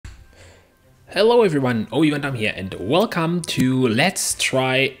Hello everyone, ObiVanDamme here and welcome to Let's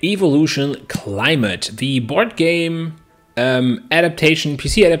Try Evolution Climate, the board game adaptation,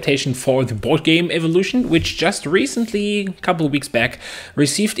 PC adaptation for the board game Evolution, which just recently, a couple of weeks back,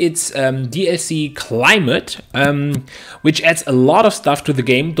 received its DLC Climate, which adds a lot of stuff to the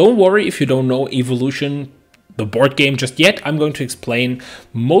game. Don't worry if you don't know Evolution, the board game, just yet. I'm going to explain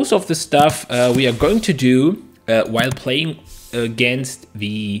most of the stuff we are going to do while playing against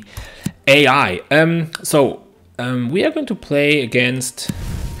the AI. We are going to play against,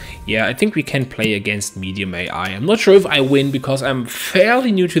 I think we can play against medium AI. I'm not sure if I win because I'm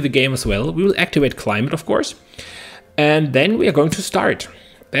fairly new to the game as well. We will activate climate, of course, and then we are going to start.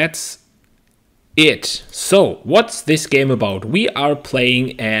 That's it. So what's this game about? We are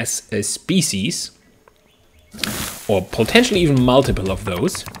playing as a species, or potentially even multiple of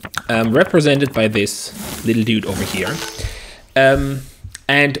those, represented by this little dude over here.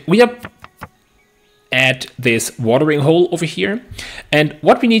 And we are at this watering hole over here. And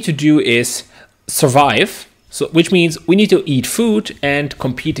what we need to do is survive. So, which means we need to eat food and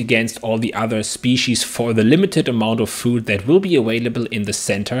compete against all the other species for the limited amount of food that will be available in the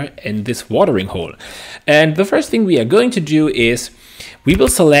center in this watering hole. And the first thing we are going to do is we will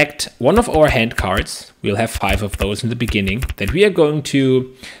select one of our hand cards. We'll have 5 of those in the beginning that we are going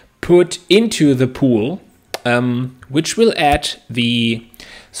to put into the pool, which will add the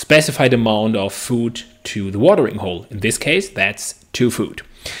specified amount of food to the watering hole. In this case, that's 2 food.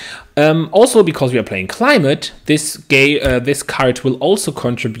 Also, because we are playing climate, this card will also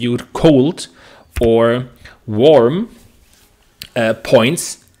contribute cold or warm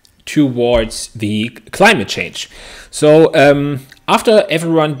points towards the climate change. So after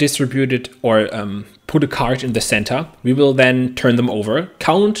everyone distributed or put a card in the center, we will then turn them over,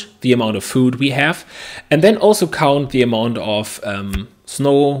 count the amount of food we have, and then also count the amount of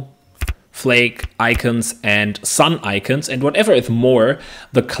snowflake icons and sun icons, and whatever is more,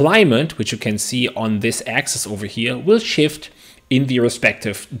 the climate, which you can see on this axis over here, will shift in the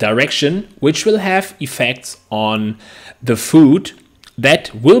respective direction, which will have effects on the food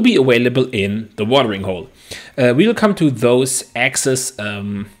that will be available in the watering hole. We will come to those axes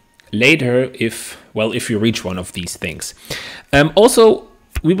later if you reach one of these things. Also,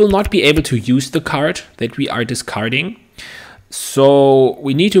 we will not be able to use the card that we are discarding. So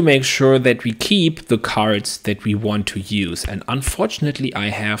we need to make sure that we keep the cards that we want to use. And unfortunately, I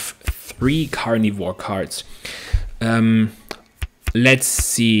have 3 carnivore cards. Let's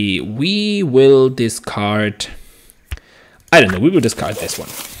see. We will discard... I don't know. We will discard this one.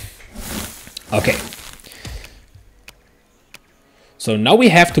 Okay. So now we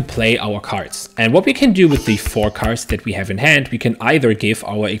have to play our cards. And what we can do with the 4 cards that we have in hand, we can either give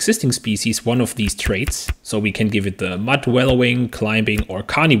our existing species one of these traits. So we can give it the mud wallowing, climbing, or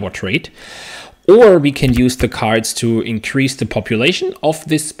carnivore trait. Or we can use the cards to increase the population of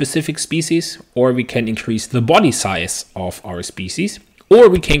this specific species. Or we can increase the body size of our species. Or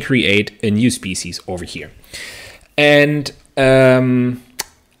we can create a new species over here. And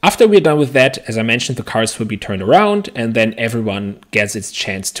after we're done with that, as I mentioned, the cards will be turned around and then everyone gets its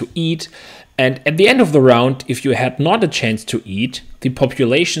chance to eat. And at the end of the round, if you had not a chance to eat, the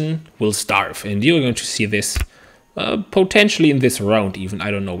population will starve. And you're going to see this potentially in this round even.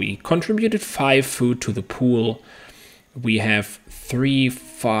 I don't know. We contributed 5 food to the pool. We have 3,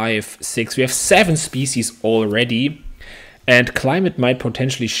 5, 6. We have 7 species already. And climate might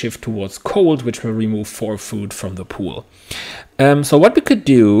potentially shift towards cold, which will remove 4 food from the pool. So what we could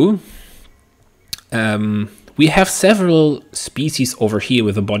do, we have several species over here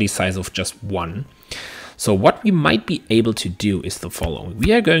with a body size of just 1. So what we might be able to do is the following.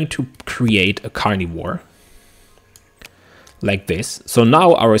 We are going to create a carnivore like this. So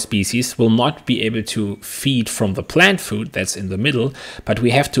now our species will not be able to feed from the plant food that's in the middle, but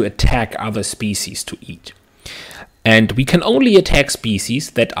we have to attack other species to eat. And we can only attack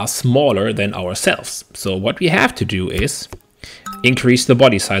species that are smaller than ourselves. So what we have to do is increase the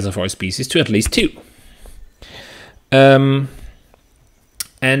body size of our species to at least 2. And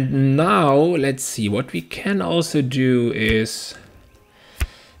now let's see, what we can also do is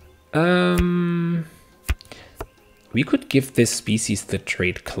we could give this species the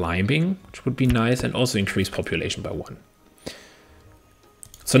trait climbing, which would be nice, and also increase population by 1.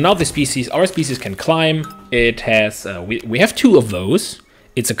 So now the species, our species can climb. It has, we have 2 of those.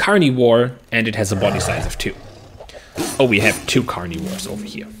 It's a carnivore and it has a body size of 2. Oh, we have 2 carnivores over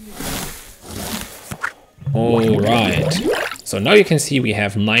here. All right. So now you can see we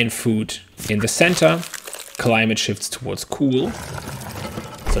have 9 food in the center. Climate shifts towards cool.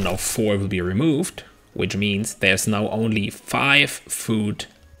 So now 4 will be removed, which means there's now only 5 food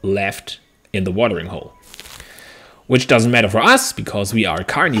left in the watering hole. Which doesn't matter for us because we are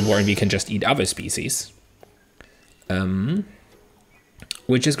carnivore and we can just eat other species.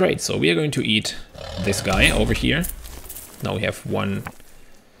 Which is great. So we are going to eat this guy over here. Now we have one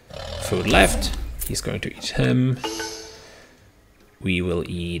food left. He's going to eat him. We will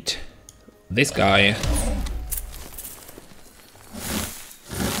eat this guy.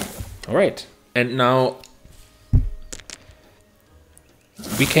 All right. And now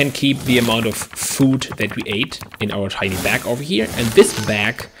we can keep the amount of food that we ate in our tiny bag over here. And this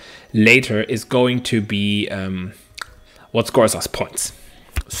bag later is going to be what scores us points.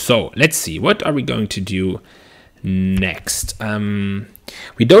 So let's see, what are we going to do next?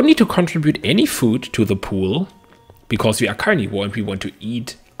 We don't need to contribute any food to the pool because we are carnivore and we want to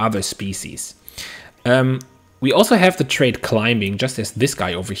eat other species. We also have the trait climbing, just as this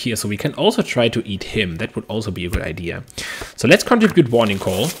guy over here, so we can also try to eat him. That would also be a good idea. So let's contribute warning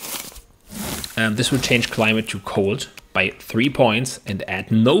call. This will change climate to cold by 3 points and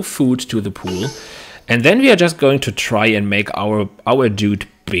add no food to the pool. And then we are just going to try and make our dude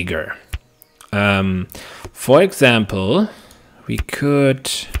bigger. For example, we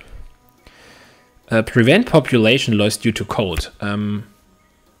could prevent population loss due to cold.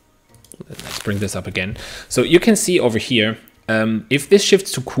 Let's bring this up again. So you can see over here, if this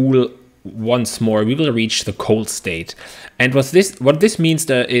shifts to cool once more, we will reach the cold state. And what this means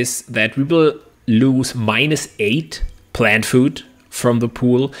is that we will lose -8 plant food from the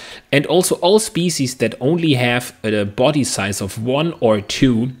pool, and also all species that only have a body size of 1 or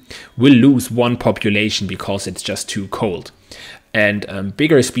 2 will lose 1 population because it's just too cold. And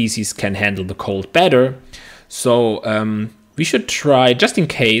bigger species can handle the cold better. So we should try, just in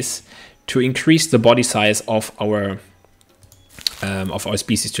case, to increase the body size of our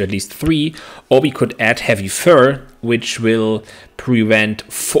species to at least 3, or we could add heavy fur, which will prevent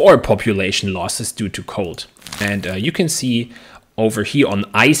 4 population losses due to cold. And you can see over here on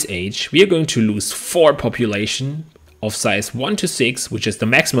Ice Age, we are going to lose 4 population of size 1 to 6, which is the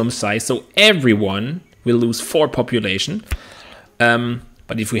maximum size. So everyone will lose 4 population.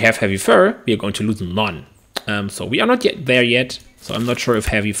 But if we have heavy fur, we are going to lose none. So we are not yet there yet. So I'm not sure if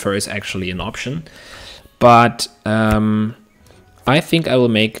heavy fur is actually an option. But I think I will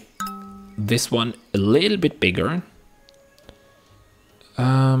make this one a little bit bigger.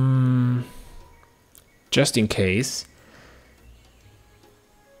 Just in case.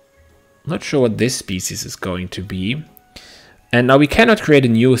 Not sure what this species is going to be. And now we cannot create a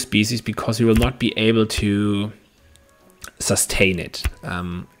new species because we will not be able to sustain it.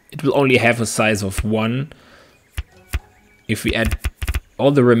 It will only have a size of 1. If we add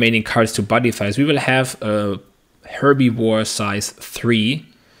all the remaining cards to body size, we will have a herbivore size 3,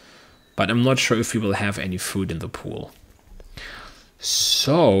 but I'm not sure if we will have any food in the pool.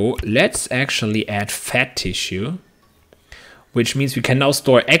 So let's actually add fat tissue, which means we can now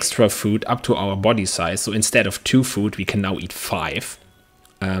store extra food up to our body size. So instead of 2 food, we can now eat 5,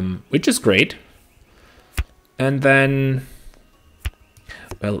 which is great. And then,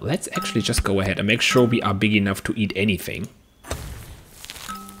 well, let's actually just go ahead and make sure we are big enough to eat anything.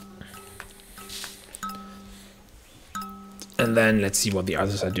 And then let's see what the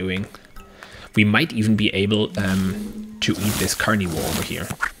others are doing. We might even be able to eat this carnivore over here.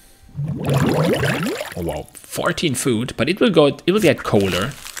 Oh wow, 14 food, but it will get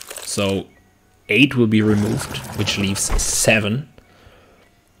colder. So 8 will be removed, which leaves 7.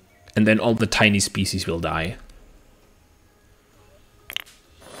 And then all the tiny species will die.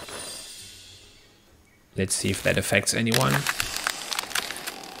 Let's see if that affects anyone.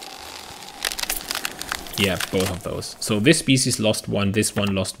 Yeah, both of those. So this species lost 1, this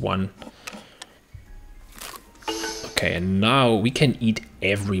one lost 1. Okay, and now we can eat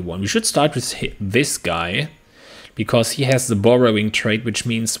everyone. We should start with this guy, because he has the borrowing trait, which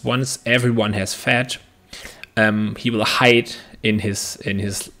means once everyone has fat, he will hide in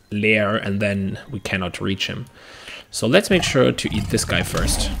his lair, and then we cannot reach him. So let's make sure to eat this guy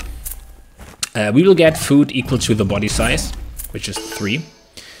first. We will get food equal to the body size, which is 3.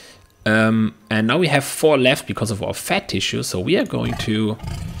 And now we have 4 left because of our fat tissue, so we are going to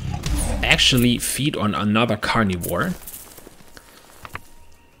actually feed on another carnivore.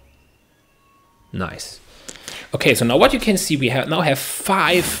 Nice. Okay, so now what you can see, we now have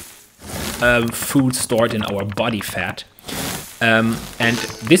 5 food stored in our body fat, and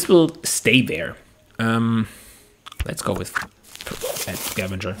this will stay there. Let's go with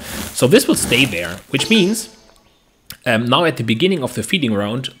scavenger. So this will stay there, which means now at the beginning of the feeding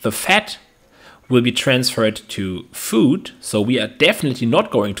round, the fat will be transferred to food. So we are definitely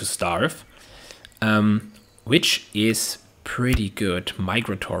not going to starve, which is pretty good.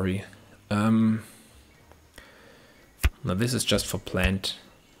 Migratory. Now this is just for plant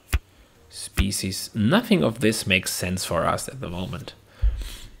species. Nothing of this makes sense for us at the moment.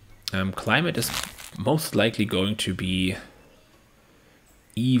 Climate is most likely going to be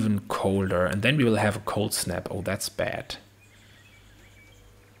even colder, and then we will have a cold snap. Oh, that's bad.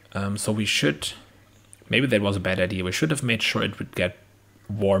 So we should, maybe that was a bad idea. We should have made sure it would get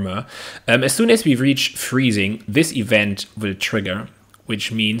warmer. As soon as we reach freezing, this event will trigger,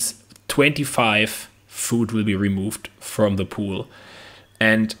 which means 25 food will be removed from the pool,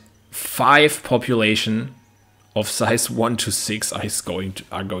 and 5 population of size 1 to 6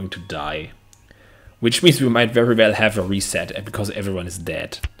 are going to die, which means we might very well have a reset because everyone is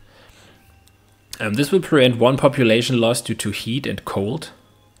dead. This will prevent 1 population loss due to heat and cold.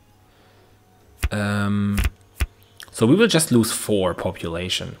 So we will just lose 4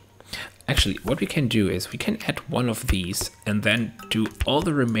 population. Actually, what we can do is we can add 1 of these and then do all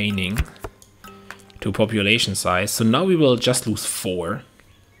the remaining to population size. So now we will just lose 4,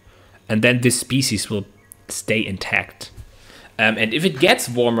 and then this species will stay intact. And if it gets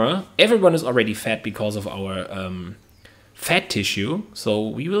warmer, everyone is already fat because of our fat tissue. So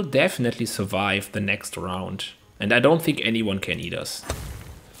we will definitely survive the next round. And I don't think anyone can eat us.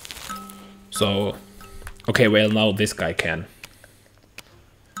 So, okay, well, now this guy can.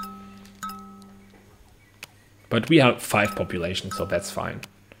 But we have 5 populations, so that's fine.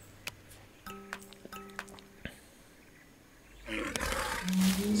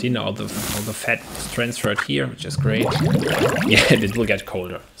 See, now all the fat is transferred here, which is great. Yeah, it will get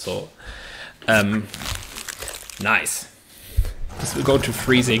colder. So, nice. This will go to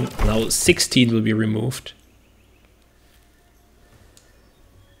freezing. Now 16 will be removed.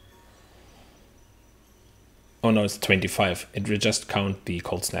 Oh no, it's 25. It will just count the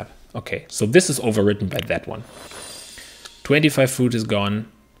cold snap. Okay, so this is overwritten by that one. 25 food is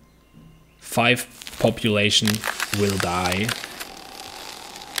gone. 5 population will die.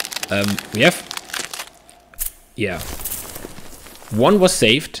 We have, yeah, 1 was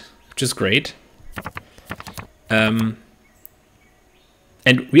saved, which is great. And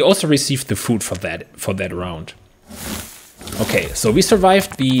we also received the food for that round. Okay, so we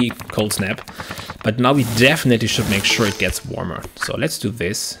survived the cold snap, but now we definitely should make sure it gets warmer. So let's do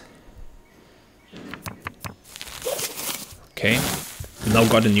this. Okay, we now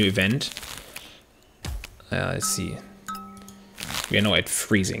got a new event. Let's see. We are now at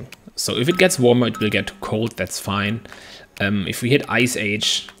freezing. So if it gets warmer, it will get too cold. That's fine. If we hit Ice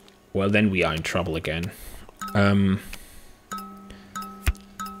Age, well, then we are in trouble again.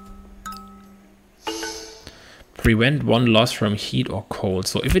 Prevent 1 loss from heat or cold.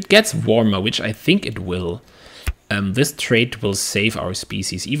 So if it gets warmer, which I think it will, this trait will save our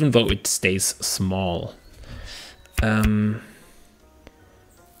species, even though it stays small. The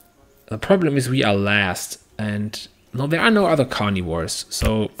problem is we are last, and no, there are no other carnivores.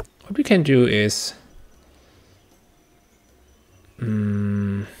 So what we can do is,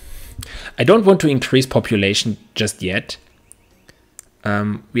 I don't want to increase population just yet.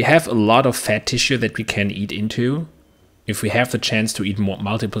 We have a lot of fat tissue that we can eat into if we have the chance to eat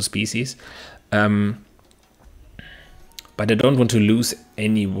multiple species. But I don't want to lose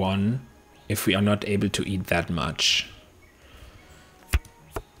anyone if we are not able to eat that much.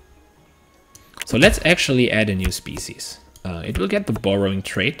 So let's actually add a new species. It will get the borrowing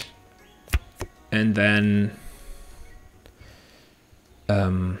trait, and then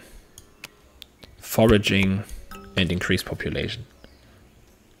foraging and increase population.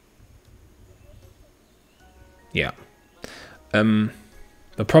 Yeah.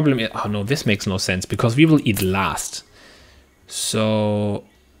 The problem is, oh no, this makes no sense because we will eat last. So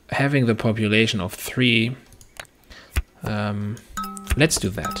having the population of 3, let's do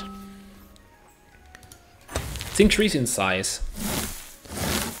that. Let's increase in size.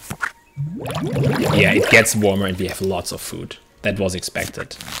 Yeah, it gets warmer and we have lots of food. That was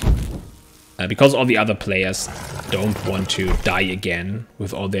expected. Because all the other players don't want to die again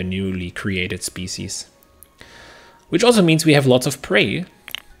with all their newly created species. Which also means we have lots of prey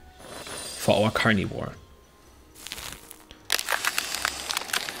for our carnivore.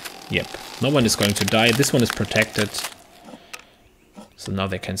 Yep, no one is going to die. This one is protected. So now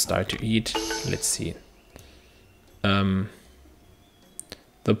they can start to eat. Let's see.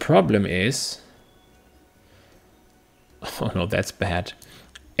 The problem is... Oh no, that's bad.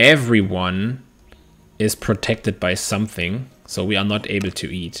 Everyone is protected by something, so we are not able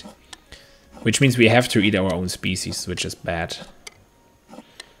to eat. Which means we have to eat our own species, which is bad.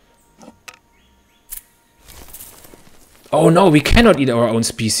 Oh no, we cannot eat our own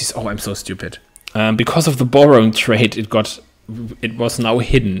species. Oh, I'm so stupid. Because of the borrowing trait, it was now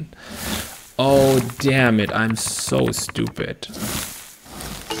hidden. Oh, damn it. I'm so stupid.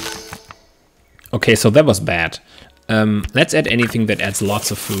 Okay, so that was bad. Let's add anything that adds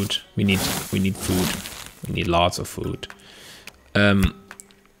lots of food. We need food. We need lots of food.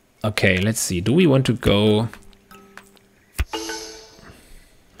 Okay, let's see. Do we want to go...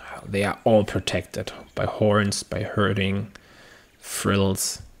 They are all protected by horns, by herding,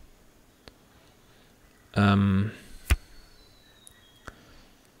 frills.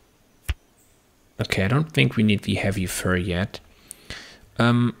 Okay, I don't think we need the heavy fur yet.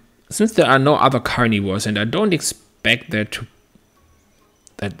 Since there are no other carnivores, and I don't expect that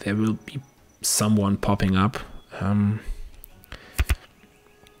there will be someone popping up,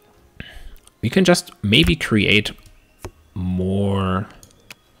 we can just maybe create more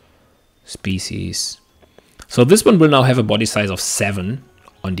species. So this one will now have a body size of 7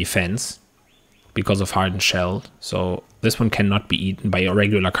 on defense because of hardened shell. So this one cannot be eaten by a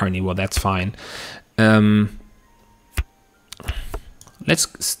regular carnivore. That's fine. Let's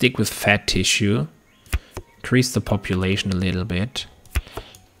stick with fat tissue, increase the population a little bit,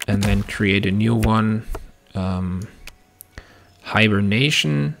 and then create a new one.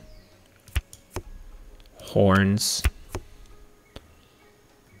 Hibernation, horns.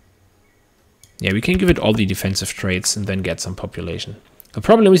 Yeah, we can give it all the defensive traits and then get some population. The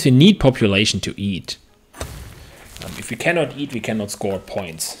problem is we need population to eat. If we cannot eat, we cannot score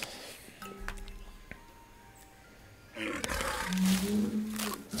points.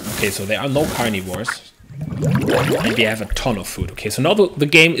 Okay, so there are no carnivores. And we have a ton of food. Okay, so now the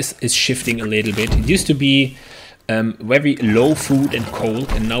game is shifting a little bit. It used to be very low food and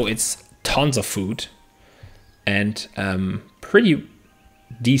cold, and now it's tons of food and pretty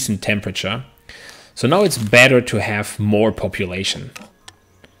decent temperature. So now it's better to have more population.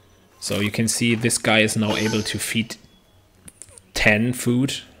 So you can see this guy is now able to feed 10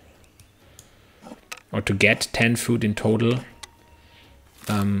 food, or to get 10 food in total.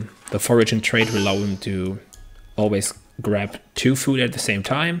 The forage and trade will allow him to always grab 2 food at the same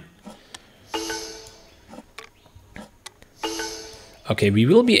time. Okay, we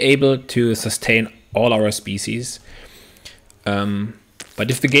will be able to sustain all our species. But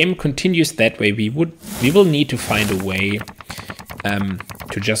if the game continues that way, we will need to find a way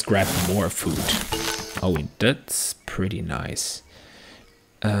to just grab more food. Oh, that's pretty nice.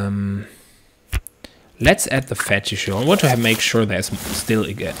 Let's add the fat tissue. I want to make sure there's still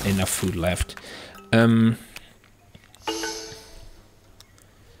enough food left.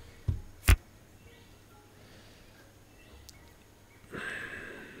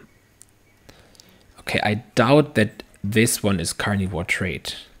 Okay, I doubt that this one is carnivore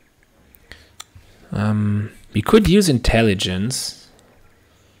trait. We could use intelligence.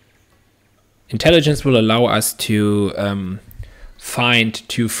 Intelligence will allow us to find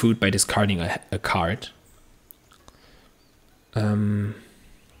 2 food by discarding a card. No,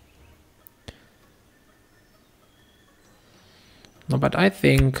 but I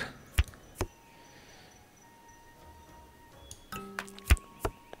think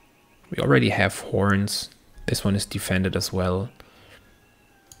we already have horns. This one is defended as well.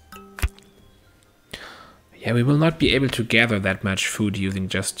 Yeah, we will not be able to gather that much food using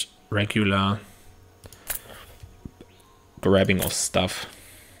just regular grabbing of stuff.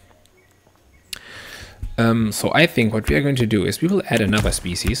 So I think what we are going to do is we will add another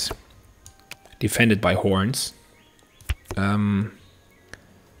species defended by horns. And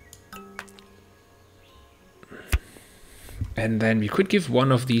then we could give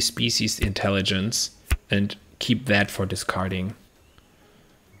one of these species intelligence and keep that for discarding.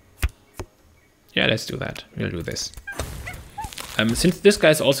 Yeah, let's do that. We'll do this. Since this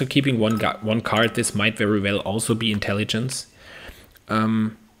guy is also keeping one card, this might very well also be intelligence.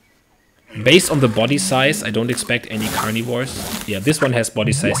 Based on the body size, I don't expect any carnivores. Yeah, this one has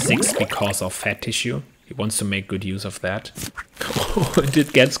body size 6 because of fat tissue. He wants to make good use of that. And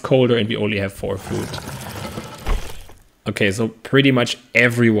it gets colder and we only have 4 food. Okay, so pretty much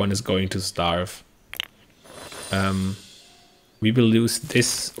everyone is going to starve. We will lose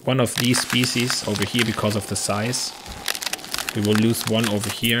one of these species over here because of the size. We will lose one over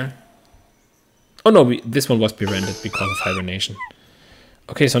here. Oh no, this one was prevented because of hibernation.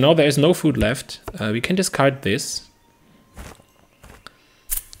 Okay, so now there is no food left. We can discard this.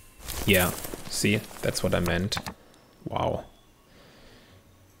 Yeah, see, that's what I meant. Wow.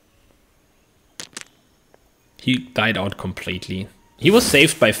 He died out completely. He was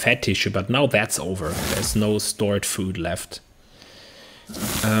saved by fat tissue, but now that's over. There's no stored food left.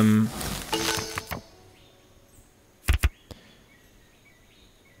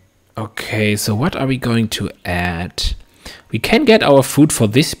 Okay, so what are we going to add? We can get our food for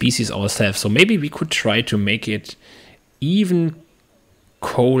this species ourselves, so maybe we could try to make it even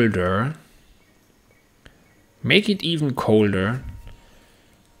colder. Make it even colder.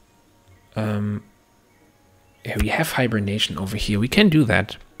 Yeah, we have hibernation over here. We can do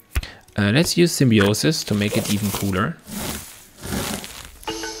that. Let's use symbiosis to make it even cooler.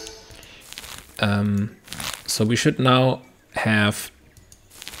 So we should now have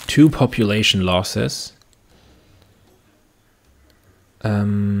 2 population losses.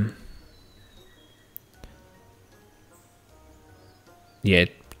 Yeah,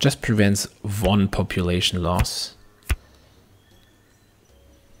 it just prevents 1 population loss.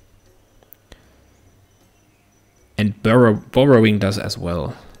 And burrowing does as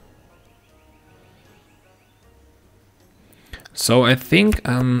well. So I think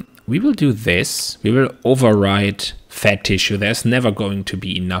we will do this. We will override fat tissue. There's never going to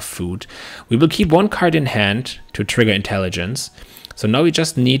be enough food. We will keep 1 card in hand to trigger intelligence. So now we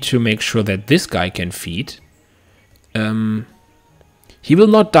just need to make sure that this guy can feed. He will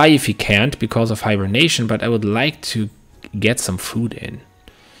not die if he can't because of hibernation, but I would like to get some food in.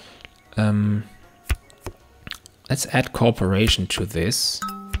 Let's add cooperation to this.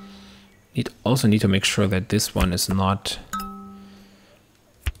 Also need to make sure that this one is not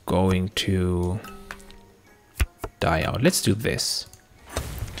going to die out. Let's do this.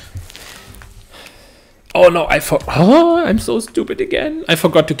 Oh no, I'm so stupid again. I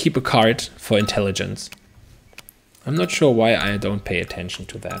forgot to keep a card for intelligence. I'm not sure why I don't pay attention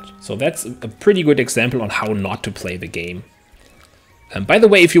to that. So that's a pretty good example on how not to play the game. By the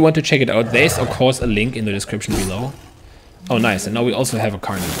way, if you want to check it out, there's of course a link in the description below. Oh nice, and now we also have a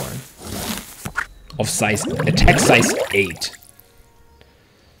carnivore. Of attack size 8.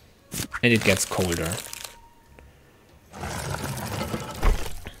 And it gets colder.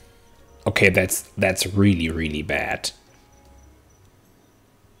 Okay, that's really, really bad.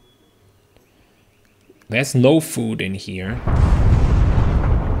 There's no food in here.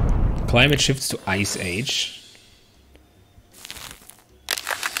 Climate shifts to Ice Age.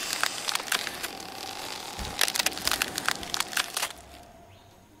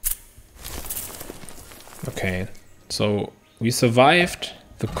 Okay, so we survived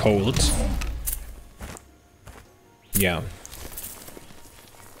the cold. Yeah.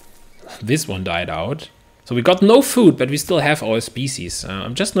 This one died out. So we got no food, but we still have our species.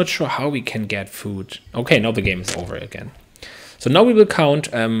 I'm just not sure how we can get food. Okay, now the game is over again. So now we will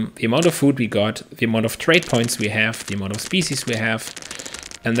count the amount of food we got, the amount of trade points we have, the amount of species we have,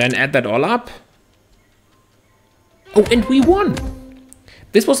 and then add that all up. Oh, and we won!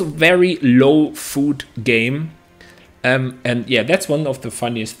 This was a very low food game. And yeah, that's one of the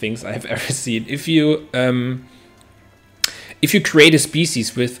funniest things I've ever seen. If you create a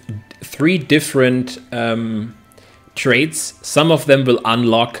species with 3 different traits, some of them will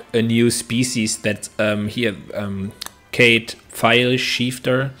unlock a new species that here Kate File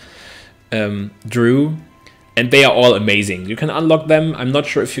Shifter drew, and they are all amazing. You can unlock them. I'm not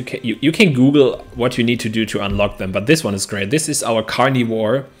sure if you can Google what you need to do to unlock them, but this one is great. This is our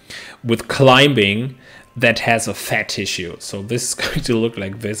carnivore with climbing that has a fat tissue. So this is going to look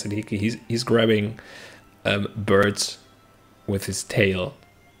like this, and he's grabbing birds with his tail.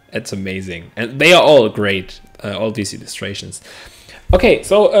 It's amazing, and they are all great, all these illustrations. Okay,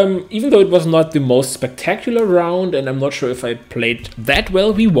 so even though it was not the most spectacular round, and I'm not sure if I played that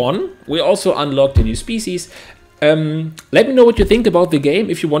well, we won. We also unlocked a new species. Let me know what you think about the game.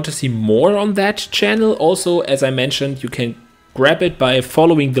 If you want to see more on that channel, also, as I mentioned, you can grab it by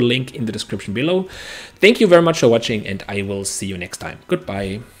following the link in the description below. Thank you very much for watching, and I will see you next time.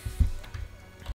 Goodbye.